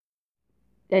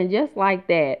And just like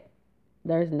that,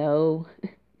 there's no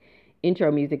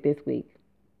intro music this week.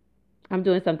 I'm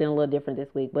doing something a little different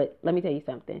this week, but let me tell you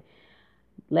something.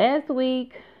 Last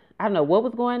week, I don't know what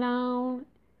was going on.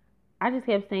 I just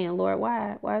kept saying, Lord,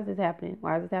 why? Why is this happening?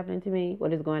 Why is this happening to me?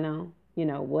 What is going on?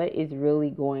 What is really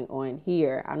going on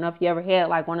here? I don't know if you ever had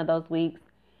like one of those weeks,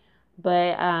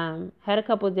 but had a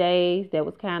couple of days that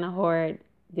was kind of hard,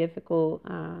 difficult.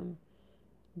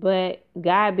 But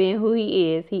God being who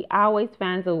He is, He always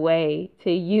finds a way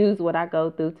to use what I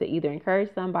go through to either encourage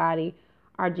somebody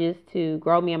or just to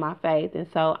grow me in my faith. And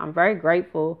so I'm very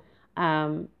grateful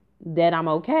that I'm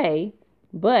okay.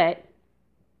 But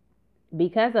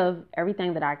because of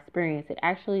everything that I experienced, it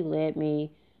actually led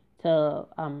me to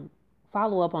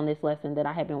follow up on this lesson that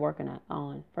I had been working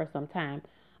on for some time.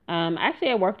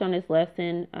 Actually, I worked on this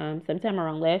lesson sometime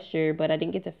around last year, but I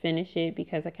didn't get to finish it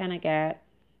because I kind of got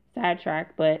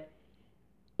sidetracked. But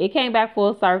it came back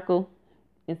full circle.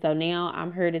 And so now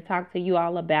I'm here to talk to you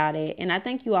all about it. And I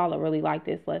think you all will really like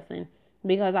this lesson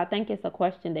because I think it's a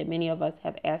question that many of us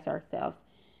have asked ourselves.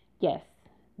 Yes,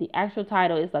 the actual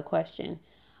title is a question.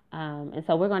 And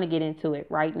so we're going to get into it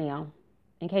right now.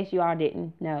 In case you all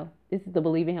didn't know, this is the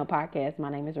Believe in Him podcast. My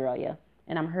name is Aurelia,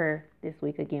 and I'm here this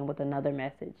week again with another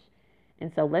message.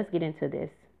 And so let's get into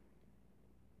this.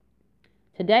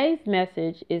 Today's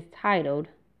message is titled,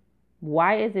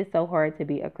 Why is it so hard to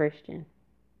be a Christian?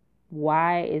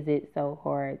 Why is it so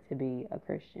hard to be a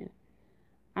Christian?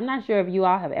 I'm not sure if you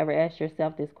all have ever asked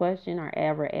yourself this question or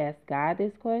ever asked God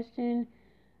this question,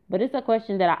 but it's a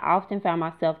question that I often found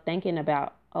myself thinking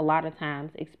about a lot of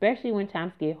times, especially when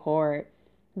times get hard,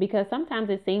 because sometimes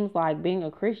it seems like being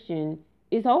a Christian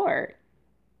is hard.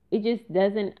 It just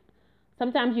doesn't.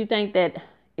 Sometimes you think that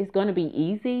it's going to be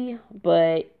easy,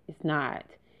 but it's not.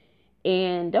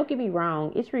 And don't get me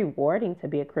wrong, it's rewarding to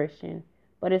be a Christian,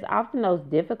 but it's often those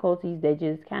difficulties that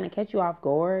just kind of catch you off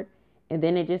guard. And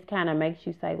then it just kind of makes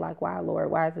you say, like, wow,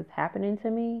 Lord, why is this happening to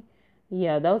me?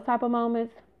 Yeah, those type of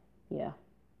moments. Yeah,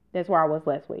 that's where I was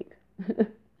last week.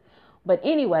 But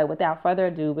anyway, without further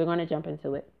ado, we're going to jump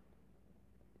into it.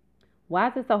 Why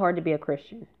is it so hard to be a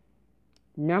Christian?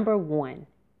 Number one,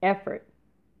 effort.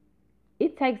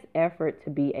 It takes effort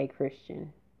to be a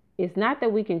Christian. It's not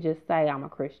that we can just say I'm a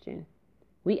Christian.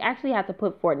 We actually have to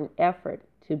put forth an effort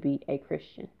to be a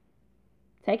Christian.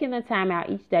 Taking the time out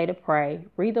each day to pray,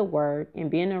 read the word, and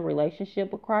be in a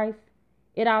relationship with Christ,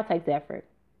 it all takes effort.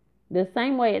 The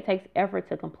same way it takes effort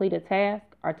to complete a task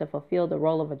or to fulfill the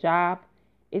role of a job,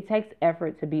 it takes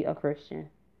effort to be a Christian.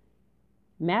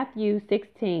 Matthew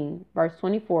 16, verse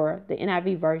 24, the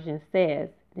NIV version says,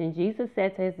 Then Jesus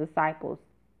said to his disciples,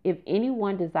 If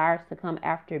anyone desires to come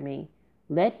after me,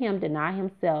 let him deny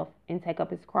himself and take up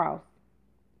his cross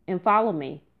and follow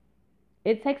me.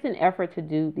 It takes an effort to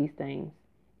do these things.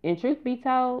 And truth be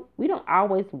told, we don't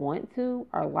always want to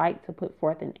or like to put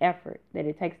forth an effort that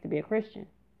it takes to be a Christian.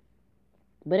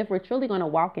 But if we're truly going to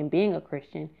walk in being a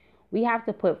Christian, we have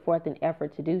to put forth an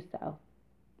effort to do so.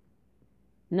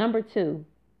 Number two,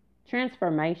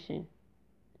 transformation.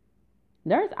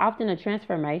 There's often a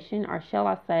transformation, or shall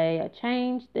I say, a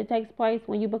change that takes place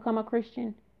when you become a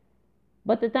Christian.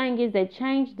 But the thing is that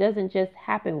change doesn't just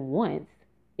happen once,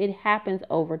 it happens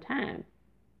over time.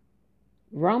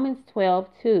 Romans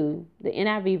 12:2, the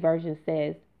NIV version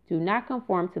says, Do not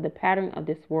conform to the pattern of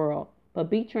this world, but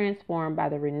be transformed by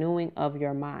the renewing of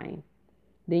your mind.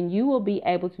 Then you will be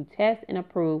able to test and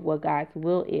approve what God's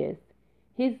will is,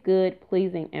 His good,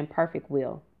 pleasing, and perfect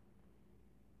will.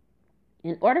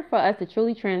 In order for us to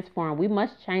truly transform, we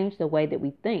must change the way that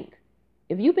we think.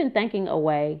 If you've been thinking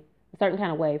a certain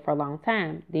kind of way for a long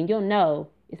time, then you'll know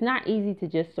it's not easy to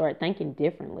just start thinking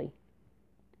differently.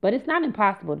 But it's not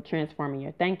impossible to transform in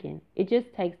your thinking. It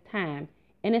just takes time,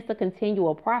 and it's a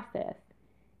continual process.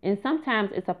 And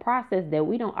sometimes it's a process that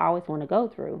we don't always want to go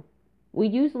through. We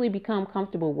usually become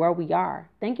comfortable where we are,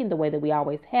 thinking the way that we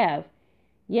always have.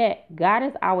 Yet, God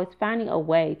is always finding a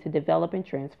way to develop and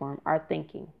transform our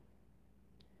thinking.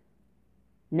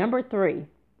 Number three,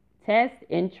 tests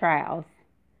and trials.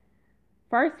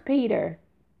 1 Peter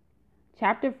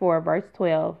chapter 4, verse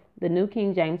 12, the New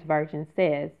King James Version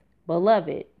says,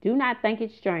 Beloved, do not think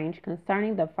it strange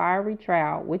concerning the fiery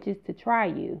trial which is to try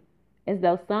you, as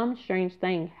though some strange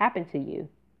thing happened to you.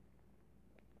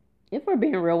 If we're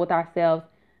being real with ourselves,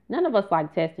 none of us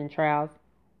like tests and trials.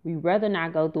 We'd rather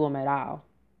not go through them at all.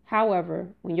 However,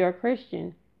 when you're a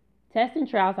Christian, tests and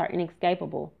trials are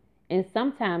inescapable. And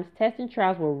sometimes tests and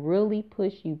trials will really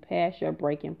push you past your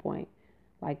breaking point,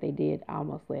 like they did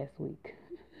almost last week.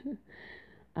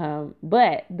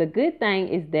 But the good thing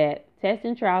is that tests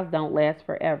and trials don't last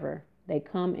forever. They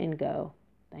come and go.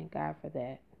 Thank God for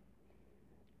that.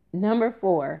 Number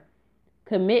 4,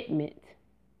 commitment.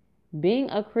 Being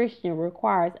a Christian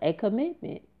requires a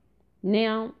commitment.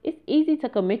 Now, it's easy to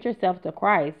commit yourself to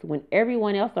Christ when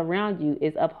everyone else around you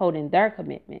is upholding their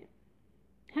commitment.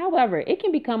 However, it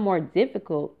can become more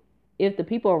difficult if the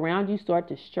people around you start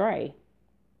to stray.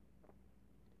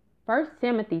 1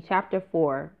 Timothy chapter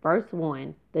 4, verse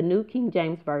 1, the New King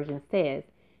James Version says,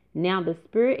 "Now the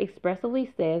Spirit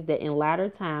expressly says that in latter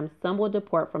times some will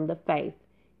depart from the faith,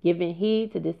 giving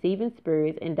heed to deceiving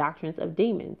spirits and doctrines of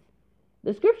demons."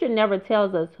 The scripture never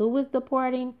tells us who is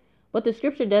departing, but the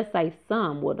scripture does say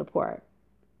some will depart.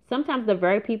 Sometimes the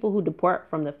very people who depart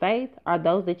from the faith are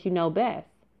those that you know best.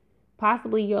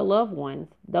 Possibly your loved ones,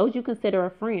 those you consider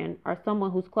a friend, or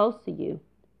someone who's close to you.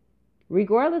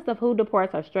 Regardless of who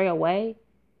departs or stray away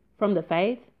from the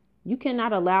faith, you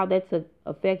cannot allow that to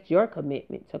affect your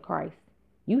commitment to Christ.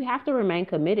 You have to remain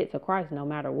committed to Christ no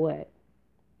matter what.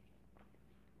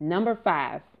 Number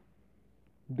 5,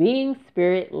 being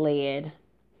Spirit-led.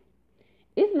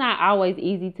 It's not always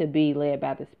easy to be led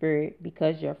by the Spirit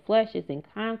because your flesh is in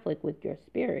conflict with your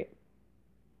spirit.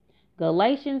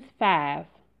 Galatians 5,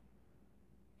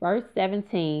 verse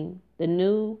 17, the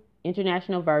New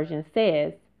International Version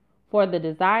says, For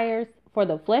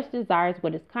the flesh desires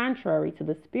what is contrary to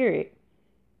the Spirit,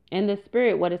 and the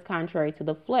Spirit what is contrary to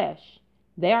the flesh.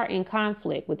 They are in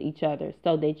conflict with each other,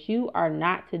 so that you are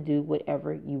not to do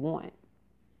whatever you want.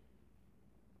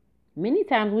 Many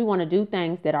times we want to do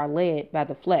things that are led by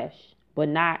the flesh, but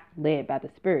not led by the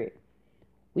Spirit.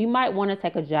 We might want to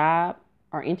take a job,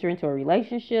 or enter into a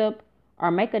relationship,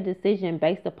 or make a decision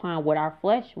based upon what our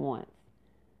flesh wants.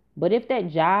 But if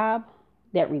that job,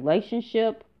 that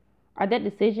relationship, or that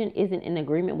decision isn't in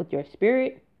agreement with your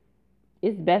spirit,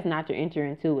 it's best not to enter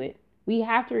into it. We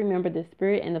have to remember the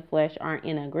spirit and the flesh aren't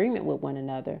in agreement with one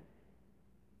another.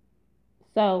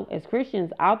 So, as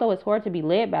Christians, although it's hard to be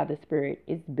led by the Spirit,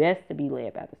 it's best to be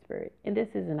led by the Spirit. And this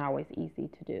isn't always easy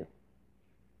to do.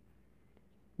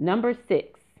 Number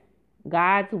 6,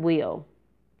 God's will.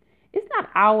 It's not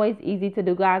always easy to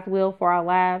do God's will for our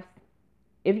lives.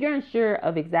 If you're unsure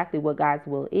of exactly what God's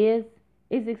will is,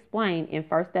 it's explained in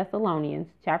 1 Thessalonians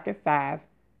chapter 5,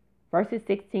 verses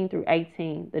 16 through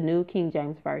 18, the New King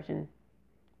James Version.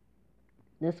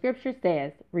 The scripture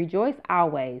says, "Rejoice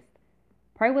always,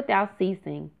 pray without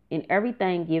ceasing, in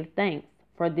everything give thanks,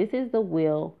 for this is the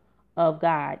will of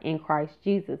God in Christ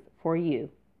Jesus for you."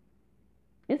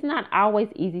 It's not always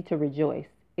easy to rejoice,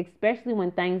 especially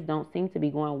when things don't seem to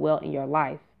be going well in your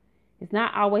life. It's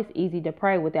not always easy to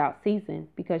pray without ceasing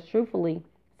because truthfully,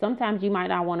 sometimes you might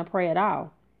not want to pray at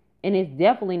all. And it's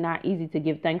definitely not easy to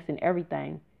give thanks in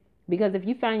everything because if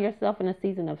you find yourself in a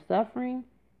season of suffering,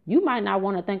 you might not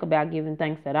want to think about giving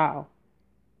thanks at all.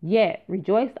 Yet,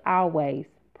 rejoice always,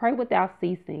 pray without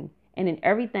ceasing, and in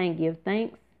everything give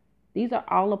thanks. These are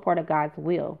all a part of God's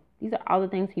will. These are all the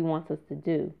things He wants us to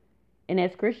do. And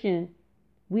as Christians,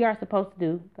 we are supposed to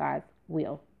do God's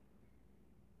will.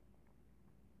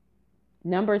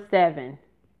 Number 7,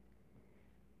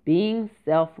 being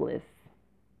selfless.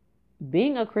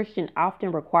 Being a Christian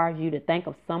often requires you to think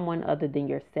of someone other than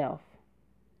yourself.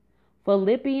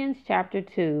 Philippians chapter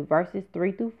 2, verses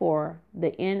 3 through 4,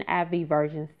 the NIV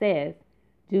version says,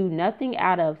 "Do nothing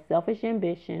out of selfish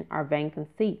ambition or vain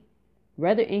conceit.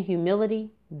 Rather, in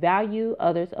humility, value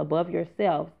others above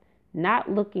yourselves, not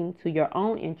looking to your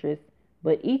own interests,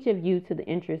 but each of you to the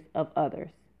interests of others."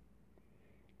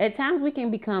 At times we can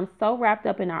become so wrapped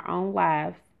up in our own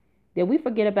lives that we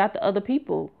forget about the other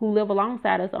people who live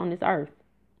alongside us on this earth.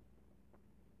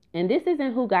 And this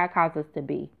isn't who God calls us to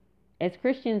be. As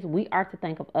Christians, we are to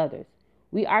think of others.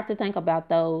 We are to think about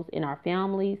those in our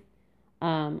families,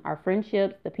 our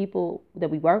friendships, the people that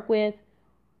we work with,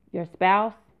 your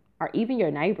spouse, or even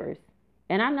your neighbors.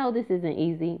 And I know this isn't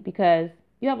easy because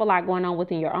you have a lot going on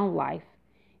within your own life.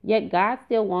 Yet God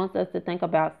still wants us to think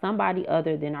about somebody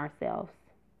other than ourselves.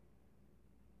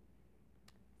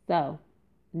 So,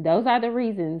 those are the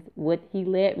reasons what He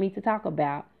led me to talk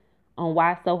about on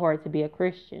why it's so hard to be a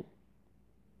Christian.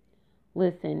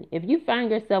 Listen, if you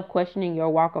find yourself questioning your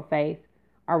walk of faith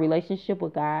or relationship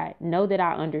with God, know that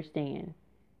I understand.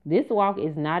 This walk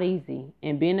is not easy,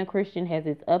 and being a Christian has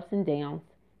its ups and downs.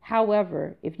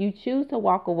 However, if you choose to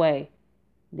walk away,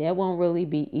 that won't really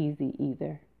be easy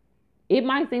either. It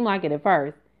might seem like it at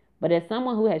first, but as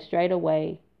someone who has strayed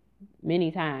away many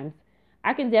times,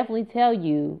 I can definitely tell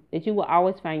you that you will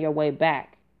always find your way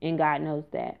back, and God knows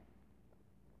that.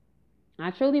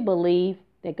 I truly believe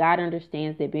that God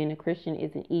understands that being a Christian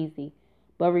isn't easy.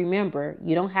 But remember,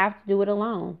 you don't have to do it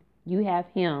alone. You have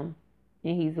Him,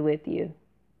 and He's with you.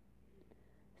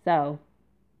 So,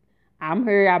 I'm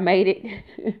here. I made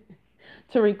it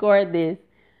to record this.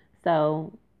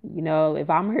 So, if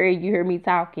I'm here, you hear me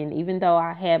talking. Even though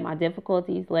I had my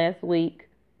difficulties last week,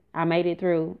 I made it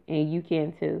through, and you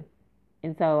can too.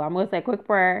 And so I'm going to say a quick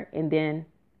prayer, and then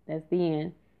that's the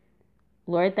end.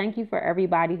 Lord, thank you for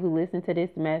everybody who listened to this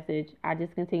message. I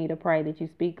just continue to pray that you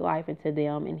speak life into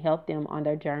them and help them on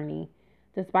their journey.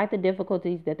 Despite the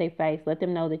difficulties that they face, let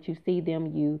them know that you see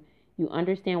them, you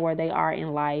understand where they are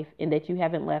in life, and that you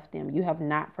haven't left them. You have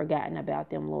not forgotten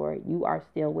about them, Lord. You are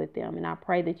still with them, and I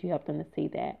pray that you help them to see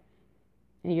that.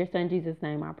 In your son Jesus'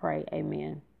 name I pray,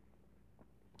 amen.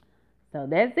 So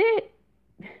that's it.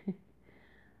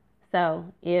 So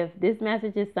if this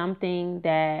message is something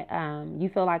that you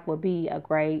feel like would be a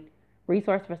great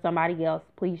resource for somebody else,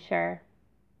 please share.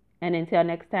 And until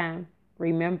next time,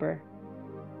 remember,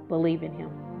 believe in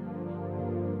him.